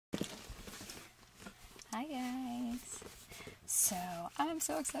Hi guys! So, I'm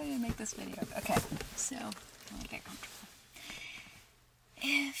so excited to make this video. Okay, so, let me get comfortable.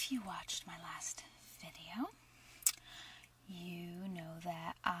 If you watched my last video, you know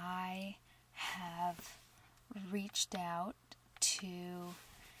that I have reached out to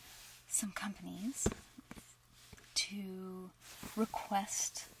some companies to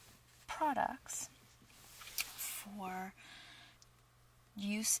request products for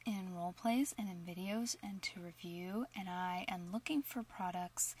use in role plays and in videos and to review, and I am looking for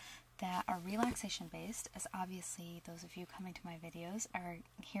products that are relaxation based, as obviously those of you coming to my videos are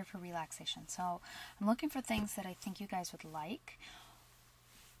here for relaxation. So I'm looking for things that I think you guys would like,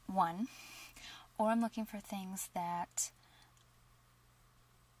 one, or I'm looking for things that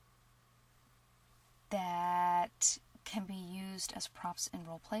can be used as props in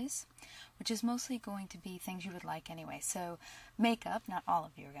role plays, which is mostly going to be things you would like anyway. So makeup, not all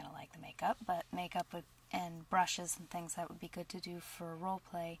of you are going to like the makeup, but makeup and brushes and things that would be good to do for role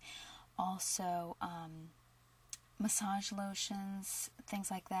play. Also, massage lotions, things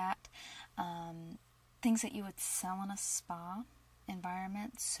like that. Things that you would sell in a spa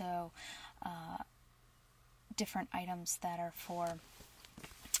environment. So different items that are for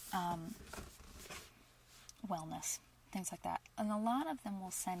wellness, things like that. And a lot of them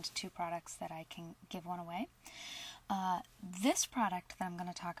will send 2 products that I can give one away. This product that I'm going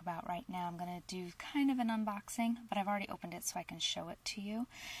to talk about right now, I'm going to do kind of an unboxing, but I've already opened it so I can show it to you.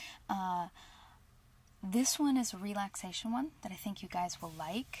 This one is a relaxation one that I think you guys will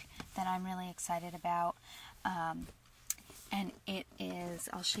like, that I'm really excited about. And it is,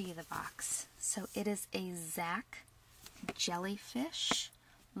 I'll show you the box. So it is a Zac jellyfish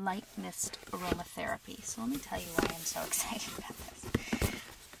light mist aromatherapy. So let me tell you why I'm so excited about this.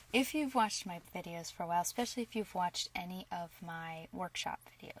 If you've watched my videos for a while, especially if you've watched any of my workshop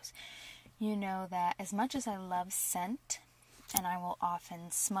videos, you know that as much as I love scent, and I will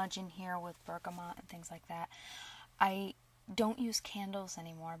often smudge in here with bergamot and things like that, I don't use candles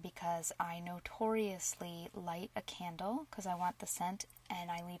anymore because I notoriously light a candle because I want the scent,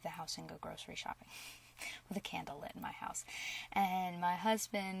 and I leave the house and go grocery shopping with a candle lit in my house. And my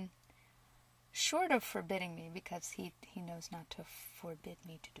husband, short of forbidding me, because he knows not to forbid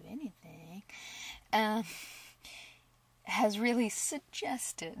me to do anything, has really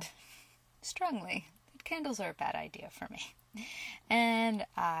suggested strongly that candles are a bad idea for me. And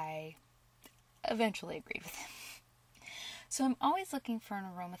I eventually agreed with him. So I'm always looking for an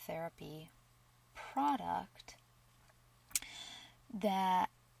aromatherapy product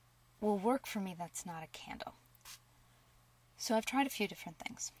that will work for me that's not a candle. So I've tried a few different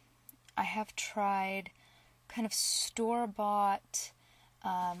things. I have tried kind of store-bought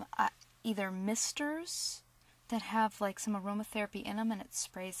either misters that have like some aromatherapy in them and it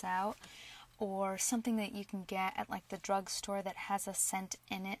sprays out, or something that you can get at like the drugstore that has a scent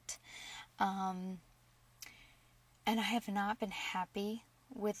in it. And I have not been happy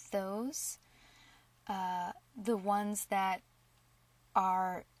with those. The ones that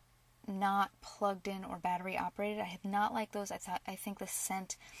are not plugged in or battery operated, I have not liked those. I think the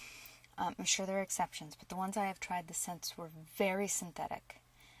scent, I'm sure there are exceptions, but the ones I have tried, the scents were very synthetic,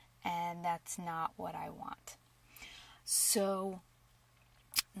 and that's not what I want. So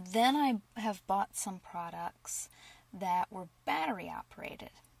then I have bought some products that were battery operated,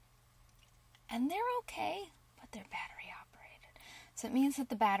 and they're okay, but they're battery operated. So it means that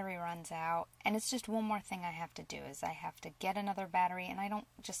the battery runs out, and it's just one more thing I have to do, is I have to get another battery, and I don't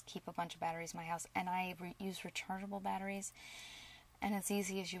just keep a bunch of batteries in my house, and I use rechargeable batteries, and as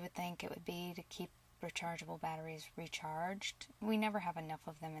easy as you would think it would be to keep rechargeable batteries recharged, we never have enough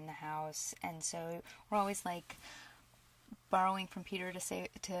of them in the house, and so we're always like borrowing from Peter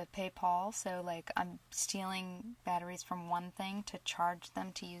to pay Paul. So like I'm stealing batteries from one thing to charge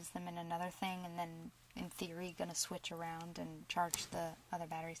them to use them in another thing, and then in theory going to switch around and charge the other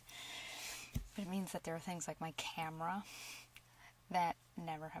batteries. But it means that there are things like my camera that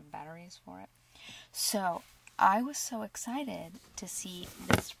never have batteries for it. So I was so excited to see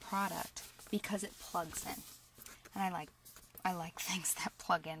this product because it plugs in, and I like things that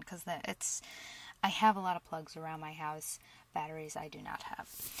plug in, because I have a lot of plugs around my house. Batteries I do not have.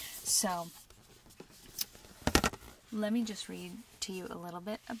 So let me just read to you a little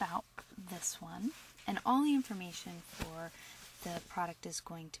bit about this one, and all the information for the product is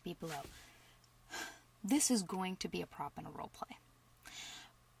going to be below. This is going to be a prop in a role play,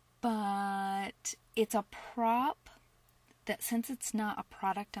 but it's a prop that, since it's not a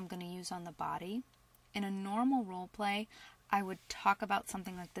product I'm going to use on the body, in a normal role play I would talk about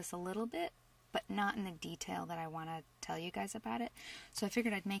something like this a little bit, but not in the detail that I want to tell you guys about it. So I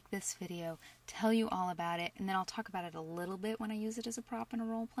figured I'd make this video, tell you all about it, and then I'll talk about it a little bit when I use it as a prop in a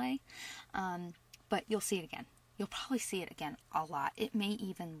role play. But you'll see it again. You'll probably see it again a lot. It may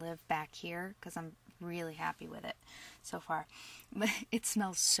even live back here because I'm really happy with it so far. But it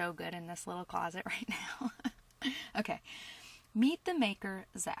smells so good in this little closet right now. Okay. Meet the maker,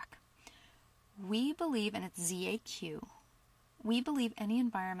 Zach. We believe, and it's ZAQ, we believe any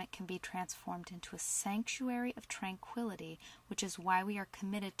environment can be transformed into a sanctuary of tranquility, which is why we are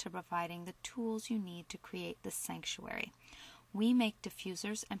committed to providing the tools you need to create this sanctuary. We make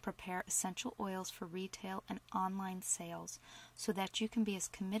diffusers and prepare essential oils for retail and online sales so that you can be as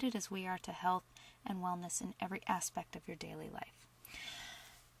committed as we are to health and wellness in every aspect of your daily life.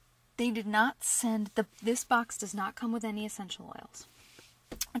 They did not send, this box does not come with any essential oils,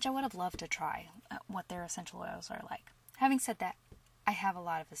 which I would have loved to try what their essential oils are like. Having said that, I have a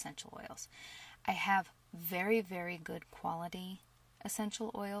lot of essential oils. I have very, very good quality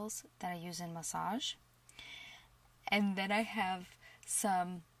essential oils that I use in massage. And then I have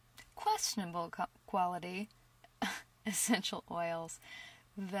some questionable quality essential oils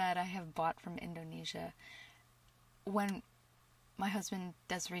that I have bought from Indonesia. When my husband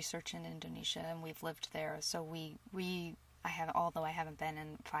does research in Indonesia and we've lived there, so although I haven't been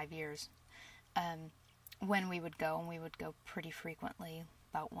in 5 years, when we would go, and we would go pretty frequently,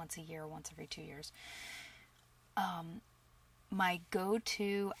 about once a year, once every 2 years, my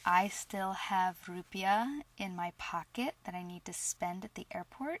go-to, I still have rupiah in my pocket that I need to spend at the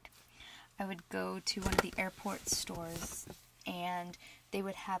airport. I would go to one of the airport stores and they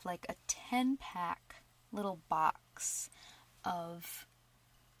would have like a 10-pack little box of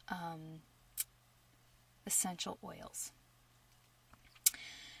essential oils.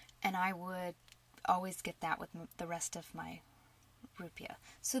 And I would always get that with the rest of my rupiah.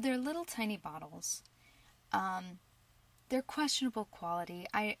 So they're little tiny bottles. They're questionable quality.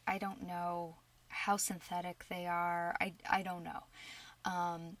 I don't know how synthetic they are. I don't know.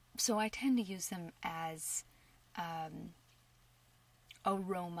 So I tend to use them as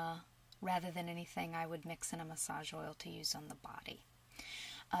aroma rather than anything I would mix in a massage oil to use on the body.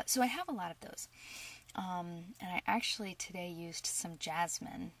 So I have a lot of those. And I actually today used some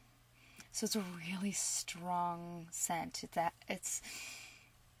jasmine. So it's a really strong scent. It's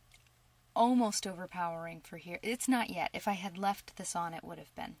almost overpowering for here. It's not yet. If I had left this on, it would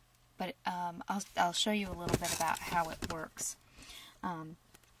have been. But I'll show you a little bit about how it works. I'm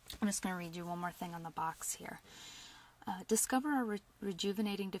just going to read you one more thing on the box here. Discover our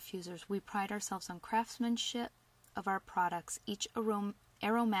rejuvenating diffusers. We pride ourselves on craftsmanship of our products. Each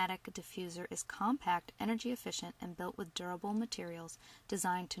aromatic diffuser is compact, energy efficient, and built with durable materials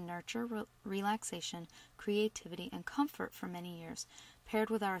designed to nurture relaxation, creativity, and comfort for many years. Paired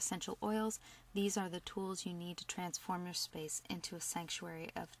with our essential oils, these are the tools you need to transform your space into a sanctuary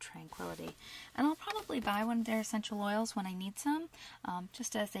of tranquility. And I'll probably buy one of their essential oils when I need some,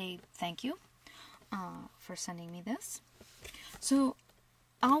 just as a thank you for sending me this. So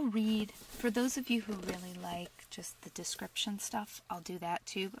I'll read, for those of you who really like just the description stuff, I'll do that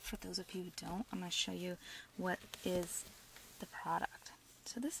too, but for those of you who don't, I'm going to show you what is the product.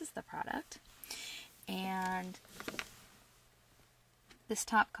 So this is the product, and this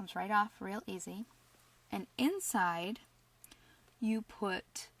top comes right off real easy, and inside you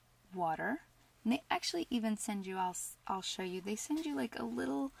put water, and they actually even send you, I'll show you, they send you like a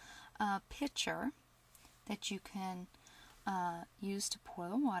little pitcher that you can use to pour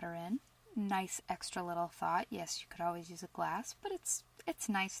the water in. Nice extra little thought. Yes, you could always use a glass, but it's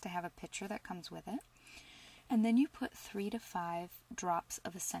nice to have a pitcher that comes with it. And then you put 3 to 5 drops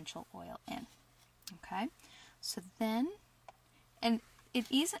of essential oil in. Okay, so then, and it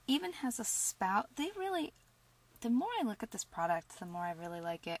even has a spout. The more I look at this product, the more I really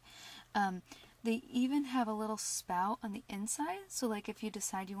like it. They even have a little spout on the inside, so like if you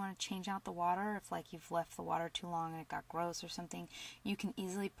decide you want to change out the water, if like you've left the water too long and it got gross or something, you can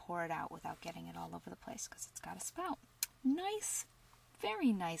easily pour it out without getting it all over the place because it's got a spout. Nice,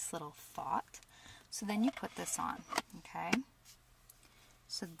 very nice little thought. So then you put this on, okay?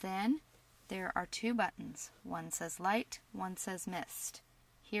 So then there are 2 buttons. One says light, one says mist.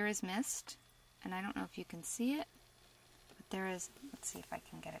 Here is mist, and I don't know if you can see it, but there is, let's see if I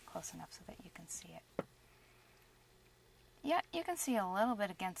can get it close enough so that you can see it. Yeah, you can see a little bit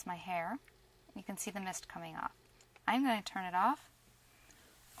against my hair. You can see the mist coming off. I'm going to turn it off,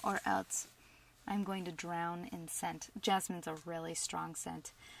 or else I'm going to drown in scent. Jasmine's a really strong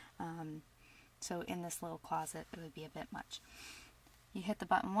scent, so in this little closet it would be a bit much. You hit the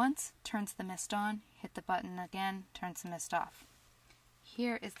button once, turns the mist on. Hit the button again, turns the mist off.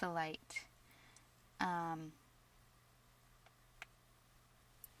 Here is the light.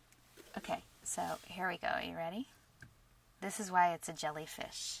 Okay, so here we go. Are you ready? This is why it's a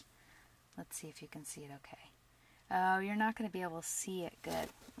jellyfish. Let's see if you can see it okay. Oh, you're not going to be able to see it good.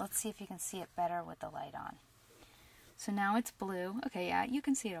 Let's see if you can see it better with the light on. So now it's blue. Okay, yeah, you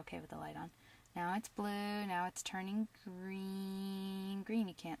can see it okay with the light on. Now it's blue. Now it's turning green. Green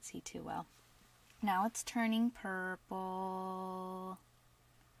you can't see too well. Now it's turning purple.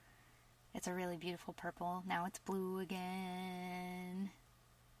 It's a really beautiful purple. Now it's blue again.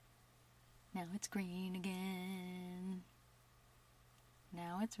 Now it's green again.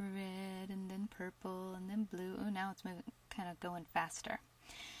 Now it's red and then purple and then blue. Oh, now it's moving, kind of going faster.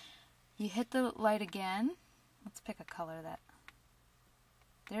 You hit the light again. Let's pick a color that...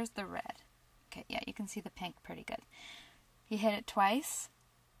 There's the red. Okay, yeah, you can see the pink pretty good. You hit it twice,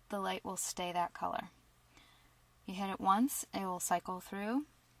 the light will stay that color. You hit it once, it will cycle through.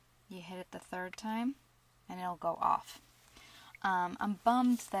 You hit it the third time, and it'll go off. I'm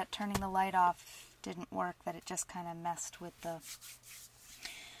bummed that turning the light off didn't work, that it just kind of messed with the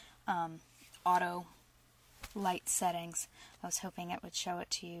auto light settings. I was hoping it would show it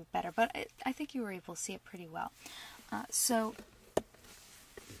to you better, but I think you were able to see it pretty well. So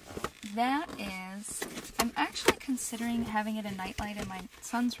that is, I'm actually considering having it a nightlight in my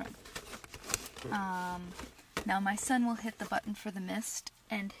son's room. Now my son will hit the button for the mist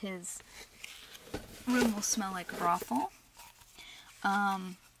and his room will smell like a brothel.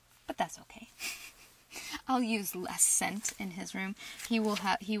 But that's okay. I'll use less scent in his room. He will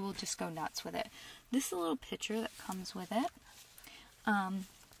just go nuts with it. This is a little picture that comes with it. And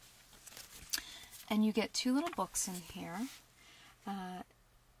you get 2 little books in here.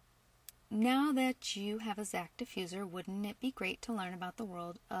 Now that you have a Zac diffuser, wouldn't it be great to learn about the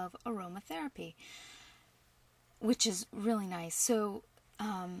world of aromatherapy? Which is really nice. So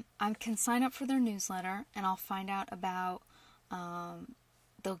I can sign up for their newsletter and I'll find out about,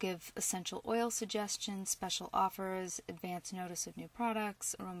 they'll give essential oil suggestions, special offers, advance notice of new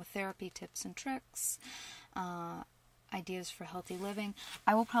products, aromatherapy tips and tricks, ideas for healthy living.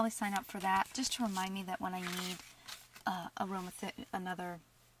 I will probably sign up for that just to remind me that when I need another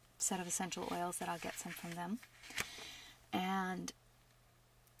set of essential oils that I'll get some from them. And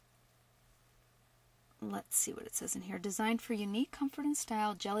let's see what it says in here. Designed for unique comfort and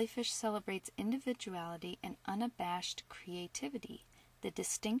style, Jellyfish celebrates individuality and unabashed creativity. The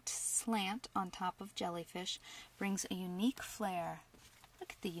distinct slant on top of Jellyfish brings a unique flair.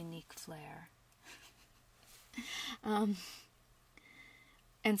 Look at the unique flair.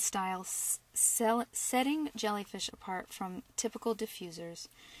 And style, setting Jellyfish apart from typical diffusers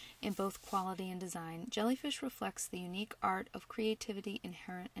in both quality and design. Jellyfish reflects the unique art of creativity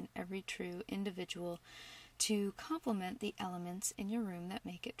inherent in every true individual to complement the elements in your room that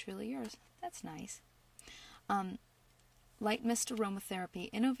make it truly yours. That's nice. Light Mist Aromatherapy.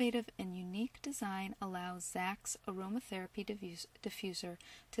 Innovative and unique design allows Zac's aromatherapy diffuser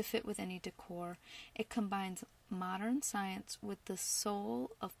to fit with any decor. It combines modern science with the soul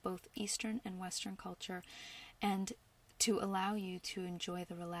of both Eastern and Western culture, and to allow you to enjoy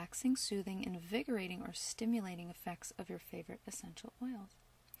the relaxing, soothing, invigorating, or stimulating effects of your favorite essential oils.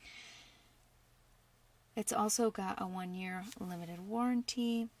 It's also got a 1-year limited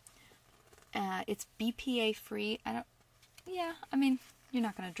warranty. It's BPA free. I mean, you're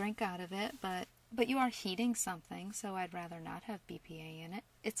not going to drink out of it, but you are heating something, so I'd rather not have BPA in it.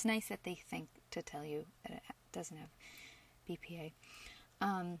 It's nice that they think to tell you that it doesn't have BPA.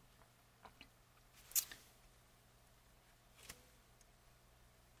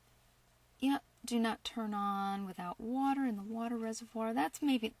 Yeah, do not turn on without water in the water reservoir. That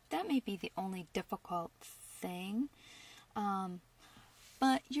may be the only difficult thing.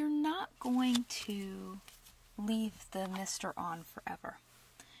 But you're not going to leave the mister on forever.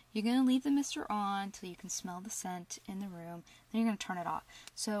 You're going to leave the mister on until you can smell the scent in the room. Then you're going to turn it off.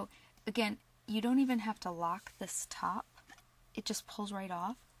 So again, you don't even have to lock this top. It just pulls right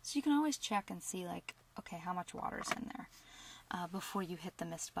off. So you can always check and see, like, okay, how much water's in there before you hit the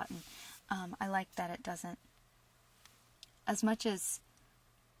mist button. I like that it doesn't, as much as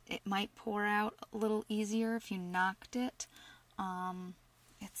it might pour out a little easier if you knocked it,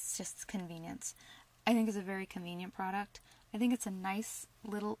 it's just convenience. I think it's a very convenient product. I think it's a nice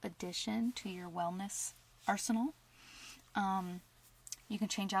little addition to your wellness arsenal. You can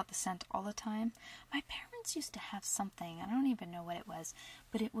change out the scent all the time. My parents used to have something, I don't even know what it was,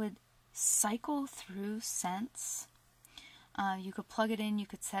 but it would cycle through scents. You could plug it in, you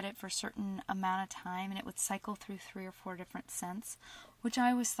could set it for a certain amount of time, and it would cycle through 3 or 4 different scents, which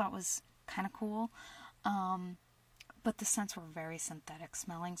I always thought was kind of cool. but the scents were very synthetic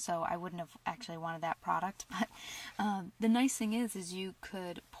smelling, so I wouldn't have actually wanted that product. But the nice thing is you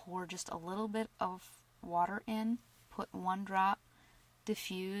could pour just a little bit of water in, put 1 drop,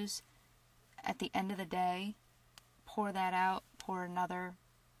 diffuse. At the end of the day, pour that out, pour another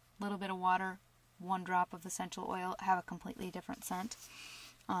little bit of water, 1 drop of essential oil, have a completely different scent,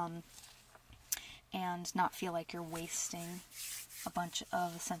 and not feel like you're wasting a bunch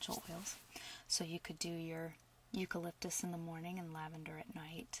of essential oils. So you could do your eucalyptus in the morning and lavender at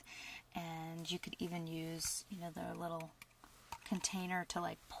night, and you could even use, the little container to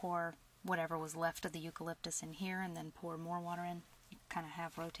like pour whatever was left of the eucalyptus in here and then pour more water in. You kind of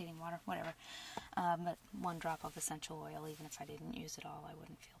have rotating water, whatever. But 1 drop of essential oil, even if I didn't use it all, I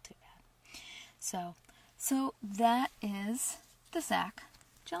wouldn't feel too bad. So that is the Zac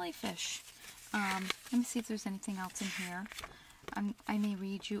jellyfish. Let me see if there's anything else in here. I may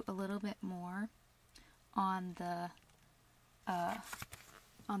read you a little bit more on the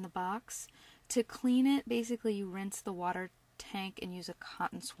box. To clean it, basically you rinse the water tank and use a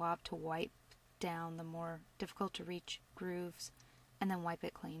cotton swab to wipe down the more difficult to reach grooves, and then wipe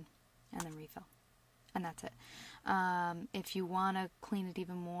it clean, and then refill. And that's it. If you want to clean it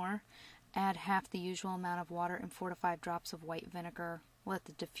even more, add half the usual amount of water and 4 to 5 drops of white vinegar. Let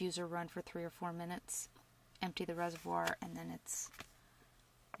the diffuser run for 3 or 4 minutes. Empty the reservoir, and then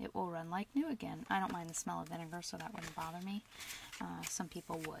it will run like new again. I don't mind the smell of vinegar, so that wouldn't bother me. Some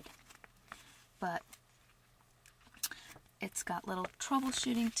people would. But it's got little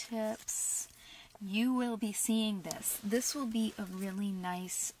troubleshooting tips. You will be seeing this. This will be a really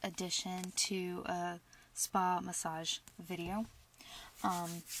nice addition to a spa massage video.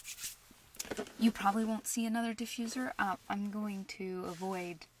 You probably won't see another diffuser. I'm going to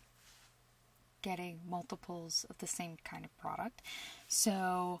avoid getting multiples of the same kind of product.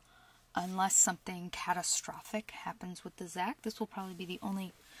 So unless something catastrophic happens with the Zac, this will probably be the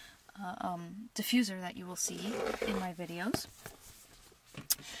only diffuser that you will see in my videos.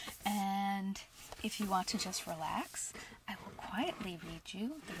 And if you want to just relax, I will quietly read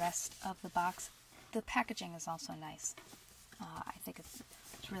you the rest of the box. The packaging is also nice. I think it's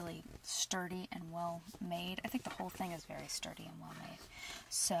really sturdy and well made. I think the whole thing is very sturdy and well made.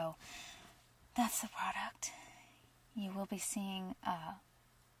 So that's the product. You will be seeing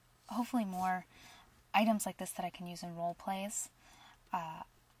hopefully more items like this that I can use in role plays.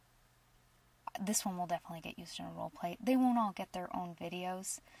 This one will definitely get used in a role play. They won't all get their own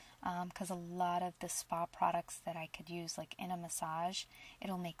videos because a lot of the spa products that I could use like in a massage,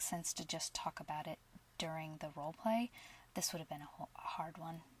 it'll make sense to just talk about it during the role play. This would have been a hard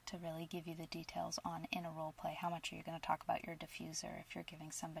one to really give you the details on in a role play. How much are you going to talk about your diffuser if you're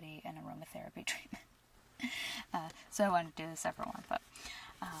giving somebody an aromatherapy treatment? So I wanted to do a separate one, but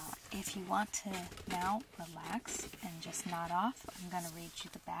if you want to now relax and just nod off, I'm going to read you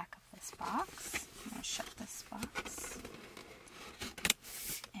the back of this box. I'm going to shut this box.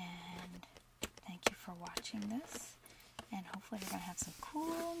 And thank you for watching this. And hopefully we're going to have some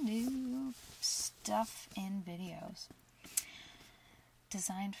cool new stuff in videos.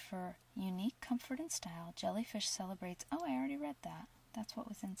 Designed for unique comfort and style, Jellyfish celebrates... Oh, I already read that. That's what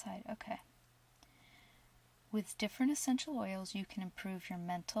was inside. Okay. With different essential oils, you can improve your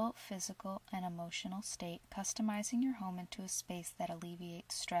mental, physical, and emotional state, customizing your home into a space that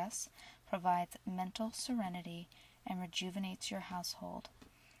alleviates stress, provides mental serenity, and rejuvenates your household.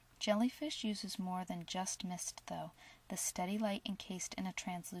 Jellyfish uses more than just mist, though. The steady light encased in a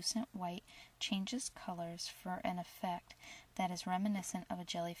translucent white changes colors for an effect that is reminiscent of a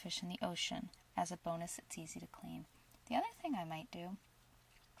jellyfish in the ocean. As a bonus, it's easy to clean. The other thing I might do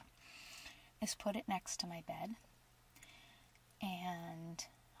is put it next to my bed, and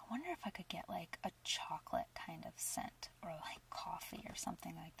I wonder if I could get like a chocolate kind of scent, or like coffee or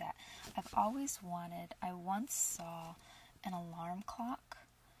something like that. I've always wanted, I once saw an alarm clock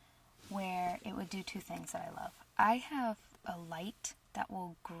where it would do 2 things that I love. I have a light that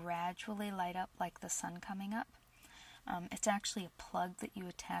will gradually light up like the sun coming up. It's actually a plug that you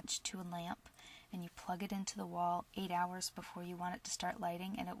attach to a lamp, and you plug it into the wall 8 hours before you want it to start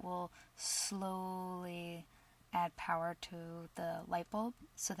lighting, and it will slowly add power to the light bulb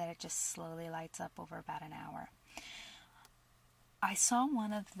so that it just slowly lights up over about an hour. I saw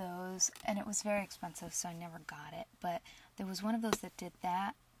one of those, and it was very expensive, so I never got it, but there was one of those that did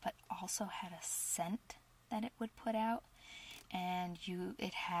that, but also had a scent that it would put out, and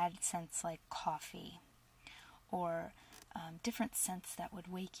it had scents like coffee, or different scents that would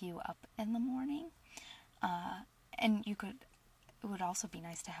wake you up in the morning. And it would also be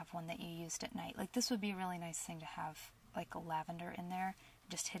nice to have one that you used at night. Like, this would be a really nice thing to have, like a lavender in there,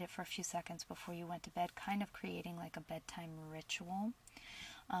 just hit it for a few seconds before you went to bed, kind of creating like a bedtime ritual,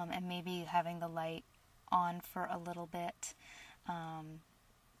 and maybe having the light on for a little bit,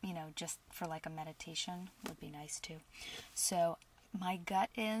 you know, just for like a meditation would be nice too. So my gut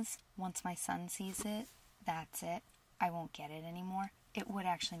is, once my son sees it, that's it. I won't get it anymore. It would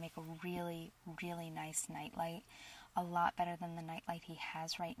actually make a really, really nice nightlight. A lot better than the nightlight he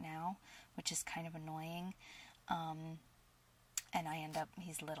has right now, which is kind of annoying. And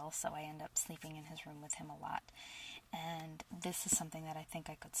he's little, so I end up sleeping in his room with him a lot. And this is something that I think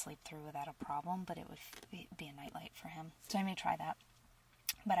I could sleep through without a problem, but it would be a nightlight for him. So I may try that.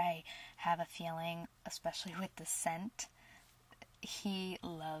 But I have a feeling, especially with the scent, he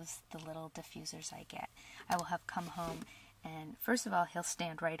loves the little diffusers I get. I will have come home, and first of all, he'll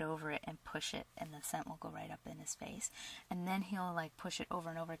stand right over it and push it, and the scent will go right up in his face. And then he'll like push it over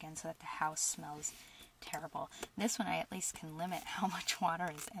and over again so that the house smells terrible. This one I at least can limit how much water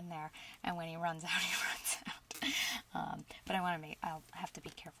is in there, and when he runs out, he runs out. But I'll have to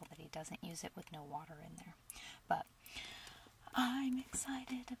be careful that he doesn't use it with no water in there. But I'm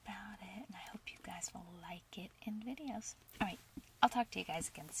excited about it, and I hope you guys will like it in videos. Alright, I'll talk to you guys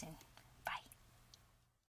again soon.